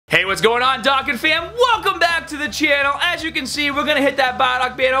Hey, what's going on, Dokkan fam? Welcome back to the channel. As you can see, we're gonna hit that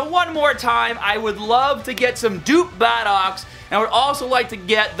Bardock banner one more time. I would love to get some dupe Bardocks, and I would also like to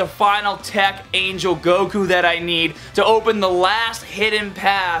get the final tech Angel Goku that I need to open the last hidden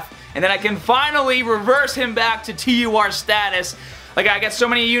path, and then I can finally reverse him back to TUR status. Like, I got so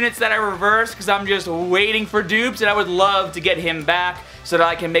many units that I reversed because I'm just waiting for dupes, and I would love to get him back so that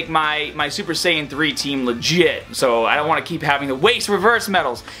I can make my Super Saiyan 3 team legit. So I don't want to keep having to waste reverse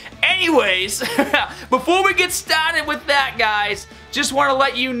medals. Anyways, before we get started with that, guys, just want to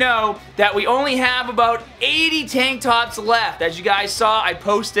let you know that we only have about 80 tank tops left. As you guys saw, I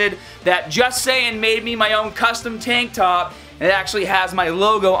posted that Just Saiyan made me my own custom tank top, and it actually has my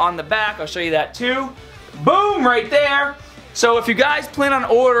logo on the back. I'll show you that too. Boom, right there. So if you guys plan on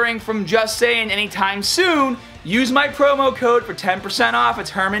ordering from Just Saiyan anytime soon, use my promo code for 10% off.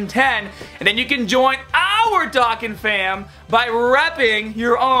 It's Herman10, and then you can join our Dokkan fam by repping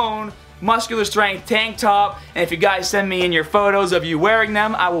your own muscular strength tank top. And if you guys send me in your photos of you wearing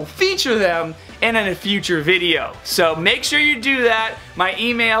them, I will feature them in a future video. So make sure you do that. My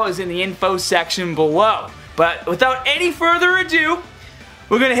email is in the info section below. But without any further ado,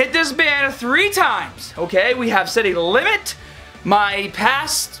 we're gonna hit this banner 3 times. Okay, we have set a limit. My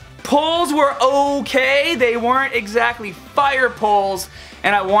past pulls were okay. They weren't exactly fire pulls,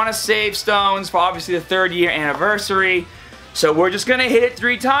 and I want to save stones for obviously the 3rd year anniversary. So we're just gonna hit it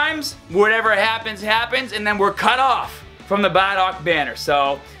 3 times. Whatever happens, happens, and then we're cut off from the Bardock banner.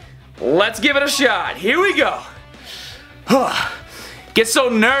 So let's give it a shot. Here we go. Get so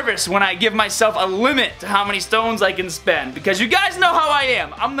nervous when I give myself a limit to how many stones I can spend, because you guys know how I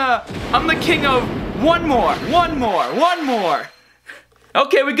am. I'm the king of one more.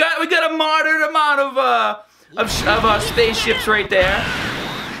 Okay, we got a moderate amount of spaceships right there.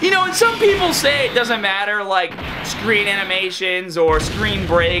 You know, and some people say it doesn't matter, like screen animations or screen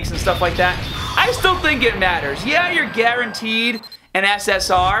breaks and stuff like that. I still think it matters. Yeah, you're guaranteed an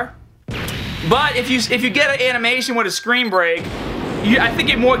SSR, but if you get an animation with a screen break, I think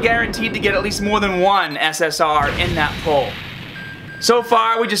you're more guaranteed to get at least more than one SSR in that pull. So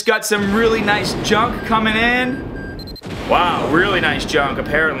far, we just got some really nice junk coming in. Wow, really nice junk,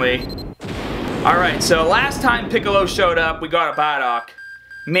 apparently. Alright, so last time Piccolo showed up, we got a Bardock.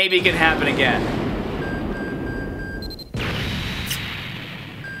 Maybe it can happen again.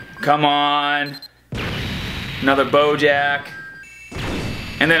 Come on. Another Bojack.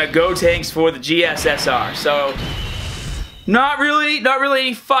 And then a Gotenks for the GSSR. So, not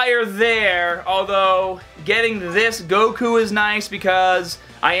really fire there, although getting this Goku is nice because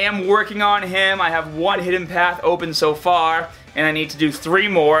I am working on him. I have 1 hidden path open so far, and I need to do 3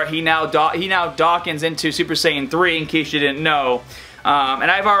 more. He now Dockins into Super Saiyan 3, in case you didn't know.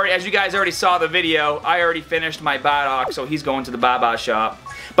 And I've already, as you guys already saw the video, I already finished my Bardock, so he's going to the Baba shop.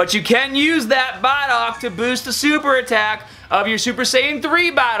 But you can use that Bardock to boost the super attack of your Super Saiyan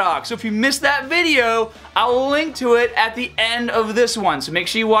 3 Bardock. So if you missed that video, I'll link to it at the end of this one. So make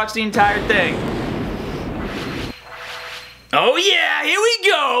sure you watch the entire thing. Oh yeah, here we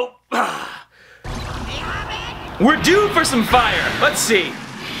go! We're due for some fire. Let's see.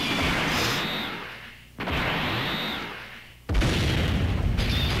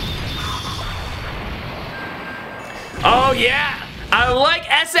 Oh yeah! I like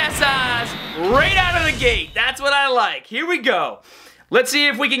SSRs right out of the gate. That's what I like. Here we go. Let's see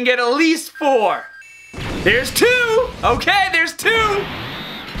if we can get at least 4. There's 2. Okay, there's 2.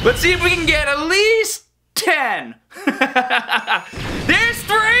 Let's see if we can get at least 10. There's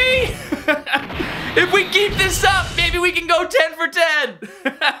 3. If we keep this up, maybe we can go 10 for 10.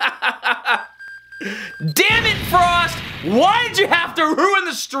 Damn it, Frost! Why did you have to ruin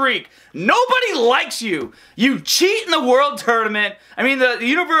the streak? Nobody likes you. You cheat in the World Tournament. I mean, the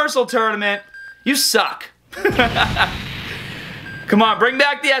Universal Tournament. You suck. Come on, bring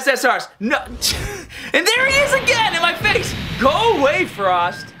back the SSRs. No. And there he is again in my face. Go away,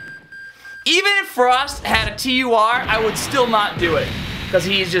 Frost. Even if Frost had a TUR, I would still not do it, because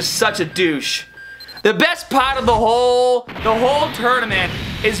he's just such a douche. The best part of the whole tournament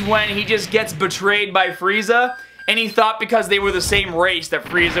is when he just gets betrayed by Frieza, and he thought because they were the same race that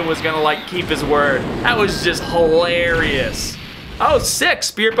Frieza was gonna, like, keep his word. That was just hilarious. Oh, 6,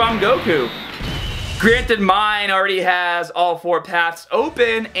 Spirit Bomb Goku. Granted, mine already has all 4 paths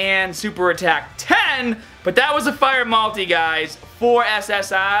open and Super Attack 10, but that was a fire multi, guys. 4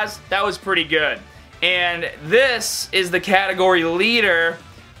 SSRs, that was pretty good. And this is the category leader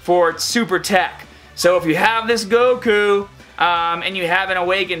for Super Tech. So if you have this Goku, and you haven't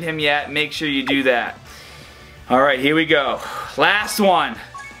awakened him yet, make sure you do that. Alright, here we go. Last one.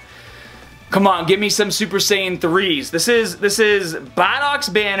 Come on, give me some Super Saiyan 3s. This is BARDOCK's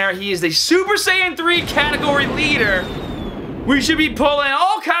banner. He is the Super Saiyan 3 category leader. We should be pulling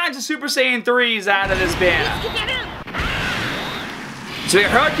all kinds of Super Saiyan 3s out of this banner. So we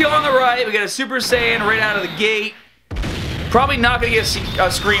got Hercule on the right. We got a Super Saiyan right out of the gate. Probably not going to get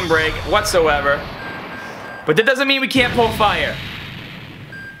a screen break whatsoever. But that doesn't mean we can't pull fire.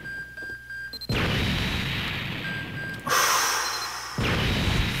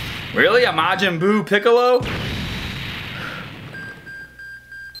 Really? A Majin Buu Piccolo?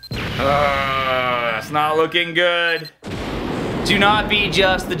 That's not looking good. Do not be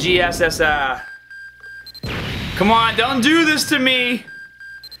just the GSSR. Come on, don't do this to me.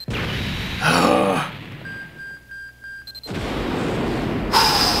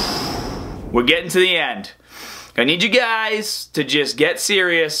 We're getting to the end. I need you guys to just get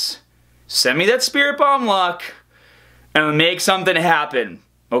serious. Send me that Spirit Bomb luck and make something happen.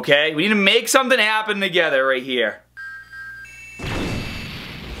 Okay? We need to make something happen together right here.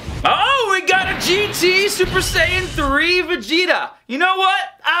 Oh, we got a GT Super Saiyan 3 Vegeta. You know what?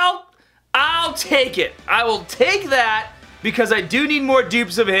 I'll take it. I will take that because I do need more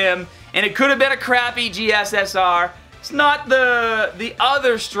dupes of him, and it could have been a crappy GSSR. It's not the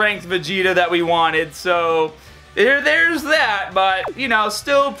other strength Vegeta that we wanted, so there's that, but, you know,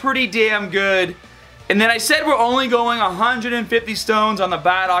 still pretty damn good. And then I said we're only going 150 stones on the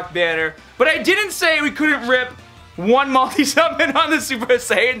BARDOCK banner, but I didn't say we couldn't rip one multi-summon on the Super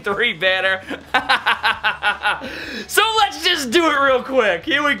Saiyan 3 banner. So let's just do it real quick.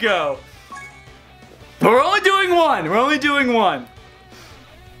 Here we go. But we're only doing one. We're only doing one.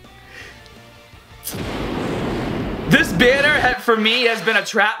 This banner, for me, has been a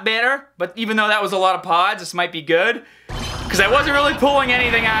trap banner, but even though that was a lot of pods, this might be good. Because I wasn't really pulling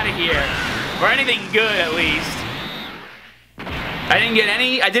anything out of here. Or anything good, at least. I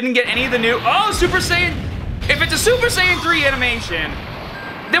didn't get any of the new... Oh, Super Saiyan... If it's a Super Saiyan 3 animation,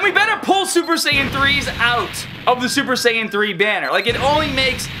 then we better pull Super Saiyan 3s out of the Super Saiyan 3 banner. Like, it only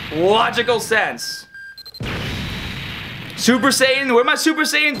makes logical sense. Super Saiyan... Where are my Super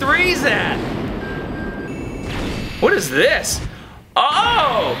Saiyan 3s at? What is this?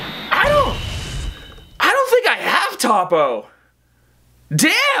 Oh! I don't think I have Topo.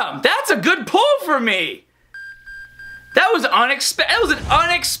 Damn! That's a good pull for me! That was unexpected. That was an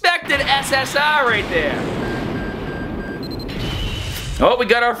unexpected SSR right there. Oh, we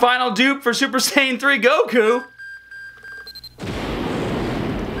got our final dupe for Super Saiyan 3 Goku.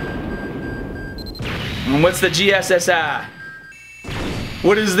 And what's the GSSR?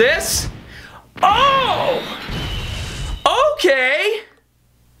 What is this? Oh! Okay!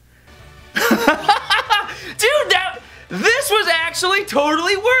 Dude, this was actually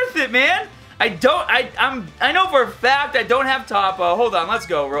totally worth it, man. I know for a fact I don't have Topo. Hold on, let's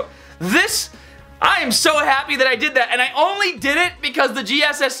go. I am so happy that I did that, and I only did it because the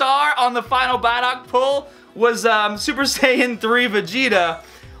GSSR on the final BARDOCK pull was Super Saiyan 3 Vegeta.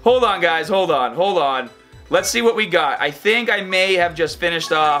 Hold on, guys, hold on. Let's see what we got. I think I may have just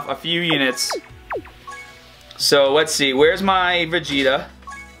finished off a few units. So let's see, where's my Vegeta?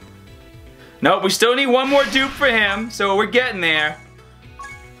 Nope, we still need one more dupe for him, so we're getting there.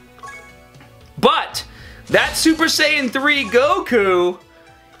 But that Super Saiyan 3 Goku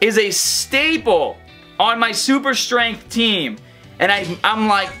is a staple on my super strength team. And I'm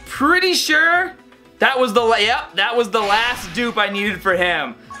like pretty sure that was the last dupe I needed for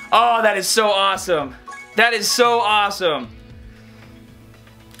him. Oh, that is so awesome. That is so awesome.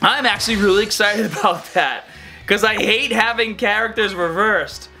 I'm actually really excited about that because I hate having characters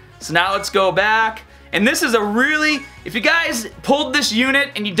reversed. So now let's go back. And this is a really, if you guys pulled this unit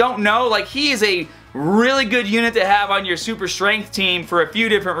and you don't know, like, he is a really good unit to have on your super strength team for a few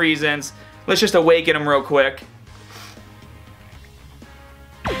different reasons. Let's just awaken him real quick.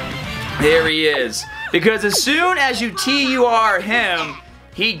 There he is. Because as soon as you TUR him,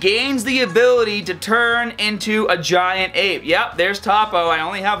 he gains the ability to turn into a giant ape. Yep, there's Topo. I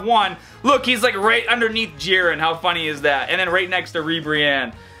only have one. Look, he's like right underneath Jiren. How funny is that? And then right next to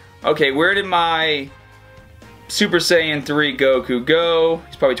Ribrianne. Okay, where did my Super Saiyan 3 Goku go?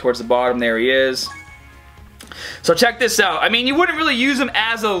 He's probably towards the bottom. There he is. So check this out. I mean, you wouldn't really use him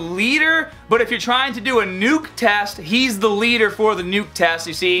as a leader, but if you're trying to do a nuke test, he's the leader for the nuke test.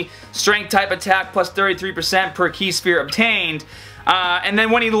 You see, strength type attack plus 33% per key sphere obtained. And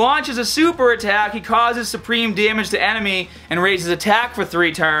then when he launches a super attack, he causes supreme damage to enemy and raises attack for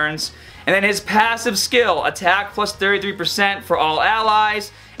 3 turns. And then his passive skill, attack plus 33% for all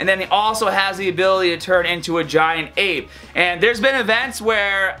allies. And then he also has the ability to turn into a giant ape. And there's been events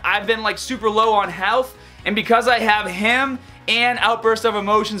where I've been like super low on health, and because I have him and Outburst of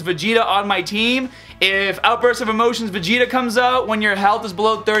Emotions Vegeta on my team. If Outburst of Emotions Vegeta comes out when your health is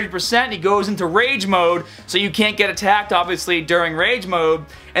below 30%, he goes into Rage Mode, so you can't get attacked, obviously, during Rage Mode.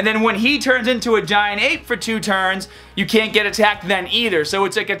 And then when he turns into a Giant Ape for 2 turns, you can't get attacked then either. So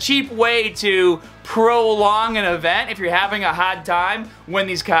it's like a cheap way to prolong an event if you're having a hard time when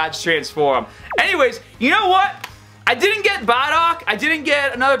these cards transform. Anyways, you know what? I didn't get Bardock, I didn't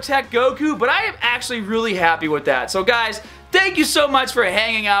get another Tech Goku, but I am actually really happy with that. So guys, thank you so much for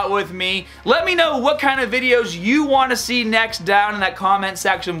hanging out with me. Let me know what kind of videos you want to see next down in that comment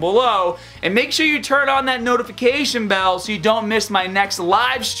section below. And make sure you turn on that notification bell so you don't miss my next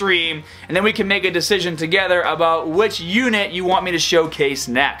live stream. And then we can make a decision together about which unit you want me to showcase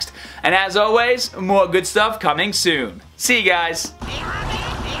next. And as always, more good stuff coming soon. See you guys.